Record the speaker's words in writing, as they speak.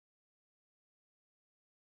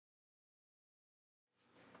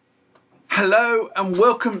Hello and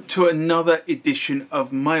welcome to another edition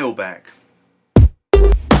of Mailbag.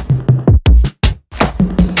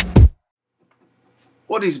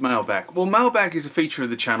 What is Mailbag? Well, Mailbag is a feature of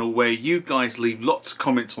the channel where you guys leave lots of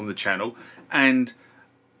comments on the channel and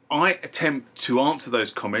I attempt to answer those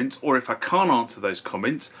comments, or if I can't answer those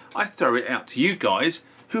comments, I throw it out to you guys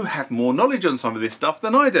who have more knowledge on some of this stuff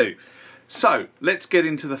than I do. So let's get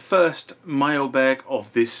into the first mailbag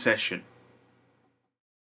of this session.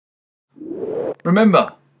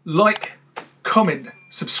 Remember, like, comment,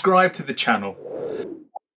 subscribe to the channel.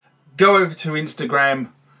 Go over to Instagram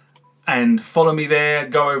and follow me there.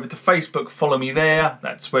 Go over to Facebook, follow me there.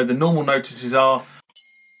 That's where the normal notices are.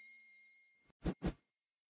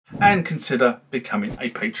 And consider becoming a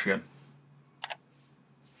Patreon.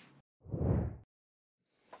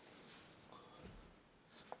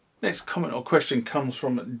 Next comment or question comes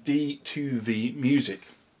from D2V Music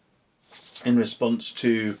in response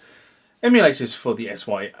to emulators for the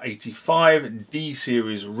SY85. D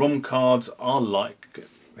series ROM cards are like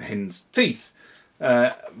hen's teeth.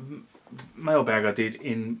 Mailbag I did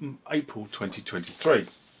in April 2023.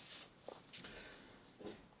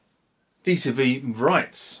 D2V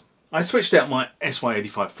writes, I switched out my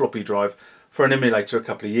SY85 floppy drive for an emulator a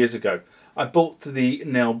couple of years ago. I bought the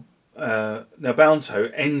now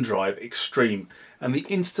Balto N Drive Extreme and the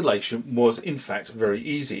installation was in fact very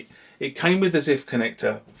easy. It came with a ZIF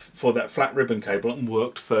connector for that flat ribbon cable and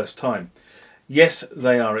worked first time. Yes,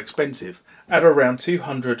 they are expensive, at around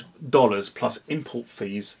 $200 plus import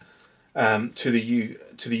fees to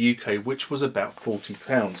the UK, which was about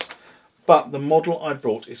 £40. But the model I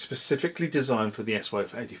brought is specifically designed for the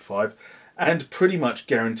SY85 and pretty much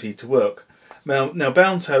guaranteed to work. Now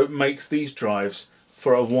Balto makes these drives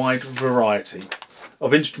for a wide variety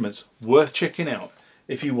of instruments, worth checking out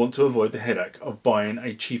if you want to avoid the headache of buying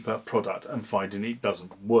a cheaper product and finding it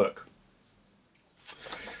doesn't work.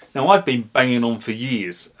 Now I've been banging on for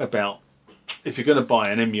years about if you're going to buy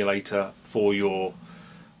an emulator for your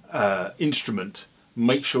instrument,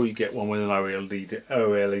 make sure you get one with an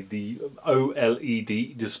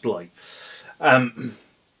OLED display.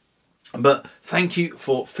 But thank you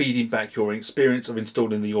for feeding back your experience of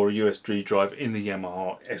installing your USB drive in the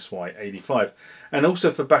Yamaha SY85, and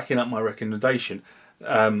also for backing up my recommendation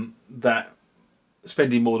that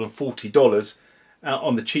spending more than $40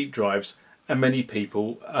 on the cheap drives, and many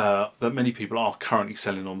people are currently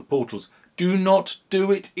selling on the portals. Do not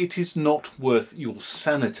do it. It is not worth your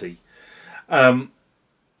sanity.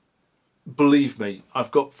 Believe me,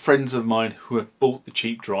 I've got friends of mine who have bought the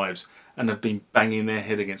cheap drives and have been banging their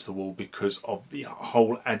head against the wall because of the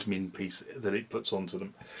whole admin piece that it puts onto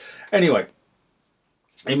them. Anyway,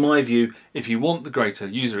 in my view, if you want the greater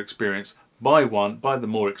user experience, buy the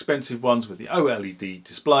more expensive ones with the OLED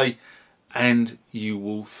display, and you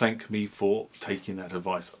will thank me for taking that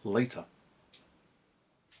advice later.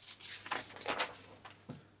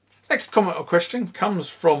 Next comment or question comes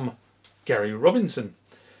from Gary Robinson.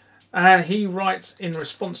 And he writes in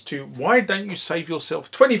response to, why don't you save yourself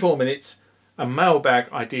 24 minutes? A mailbag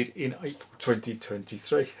I did in April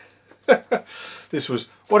 2023. This was,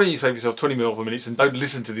 why don't you save yourself 24 minutes and don't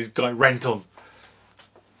listen to this guy rant on?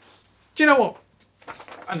 Do you know what?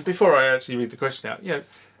 And before I actually read the question out, you know,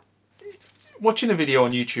 watching a video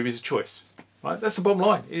on YouTube is a choice, right? That's the bottom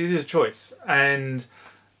line. It is a choice. And,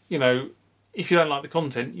 you know, if you don't like the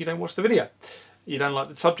content, you don't watch the video. You don't like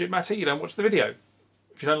the subject matter, you don't watch the video.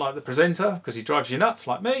 If you don't like the presenter because he drives you nuts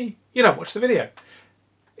like me, you don't watch the video.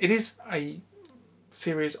 It is a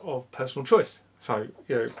series of personal choice. So,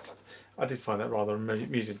 you know, I did find that rather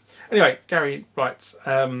amusing. Anyway, Gary writes,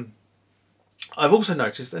 I've also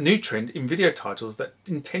noticed a new trend in video titles that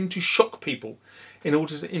intend to shock people in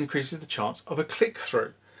order to increase the chance of a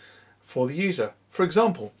click-through for the user. For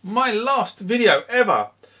example, my last video ever,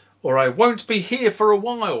 or I won't be here for a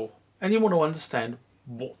while. And you want to understand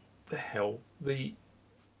what the hell the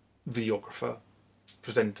videographer,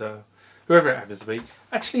 presenter, whoever it happens to be,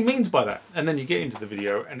 actually means by that. And then you get into the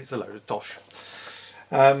video and it's a load of tosh.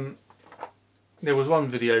 There was one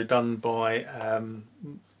video done by,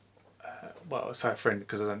 well, I say a friend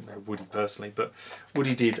because I don't know Woody personally, but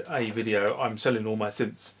Woody did a video, I'm selling all my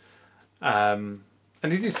synths. And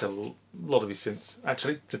he did sell a lot of his synths,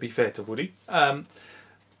 actually, to be fair to Woody.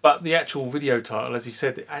 But the actual video title, as he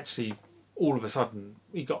said, actually, all of a sudden,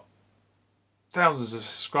 he got thousands of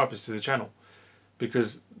subscribers to the channel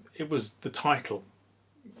because it was the title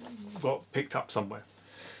got picked up somewhere.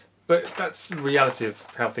 But that's the reality of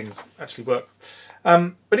how things actually work.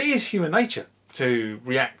 But it is human nature to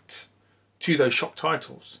react to those shock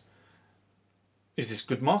titles. Is this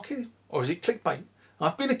good marketing or is it clickbait?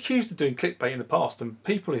 I've been accused of doing clickbait in the past, and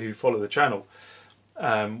people who follow the channel,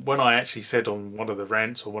 when I actually said on one of the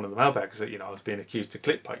rants or one of the mailbags that, you know, I was being accused of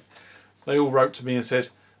clickbait, they all wrote to me and said,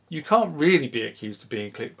 you can't really be accused of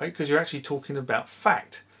being clickbait because you're actually talking about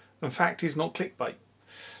fact, and fact is not clickbait.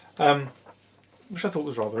 Which I thought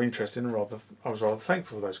was rather interesting, and I was rather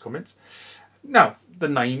thankful for those comments. Now, the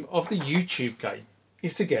name of the YouTube game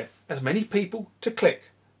is to get as many people to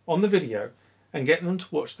click on the video and get them to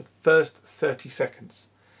watch the first 30 seconds,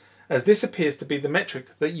 as this appears to be the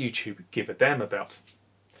metric that YouTube give a damn about.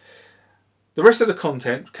 The rest of the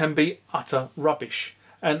content can be utter rubbish,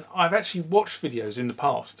 and I've actually watched videos in the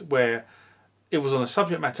past where it was on a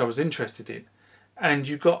subject matter I was interested in, and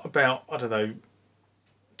you got about, I don't know,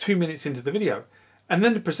 2 minutes into the video, and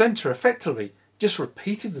then the presenter effectively just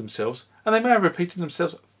repeated themselves, and they may have repeated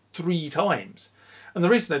themselves 3 times. And the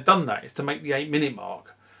reason they've done that is to make the 8-minute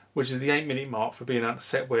mark, which is the 8-minute mark for being able to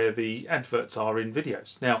set where the adverts are in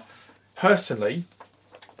videos. Now, personally,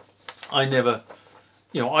 I never,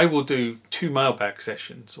 you know, I will do 2 mailbag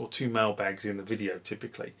sessions or 2 mailbags in the video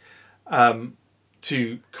typically,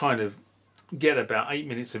 to kind of get about 8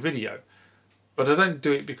 minutes of video. But I don't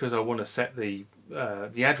do it because I want to set the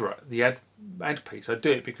ad piece. I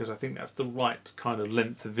do it because I think that's the right kind of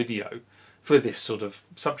length of video for this sort of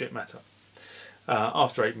subject matter.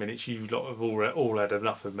 After 8 minutes, you lot have all had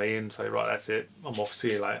enough of me and say, right, that's it, I'm off,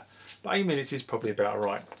 see you later. But 8 minutes is probably about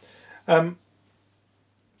right.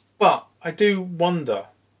 But I do wonder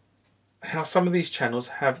how some of these channels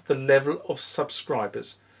have the level of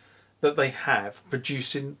subscribers that they have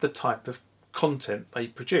producing the type of content they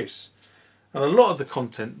produce. And a lot of the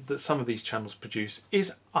content that some of these channels produce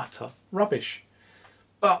is utter rubbish.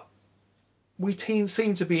 But we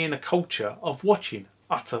seem to be in a culture of watching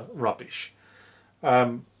utter rubbish.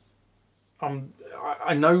 I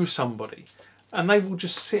know somebody, and they will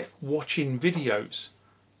just sit watching videos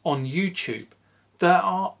on YouTube that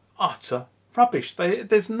are utter rubbish.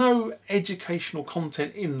 There's no educational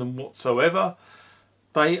content in them whatsoever.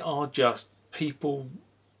 They are just people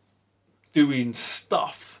doing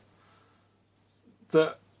stuff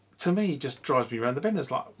that, to me, just drives me around the bend.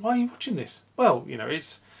 It's like, why are you watching this? Well, you know,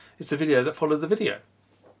 it's the video that followed the video.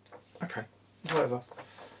 Okay, whatever.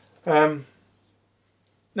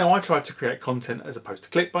 Now, I try to create content as opposed to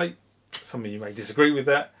clickbait. Some of you may disagree with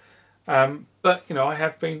that. But, you know, I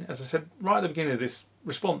have been, as I said right at the beginning of this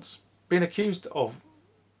response, been accused of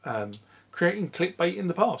creating clickbait in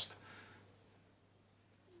the past.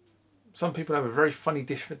 Some people have a very funny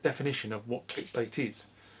definition of what clickbait is,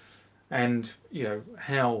 and, you know,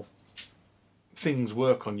 how things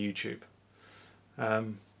work on YouTube.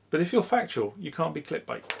 But if you're factual, you can't be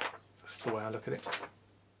clickbait. That's the way I look at it.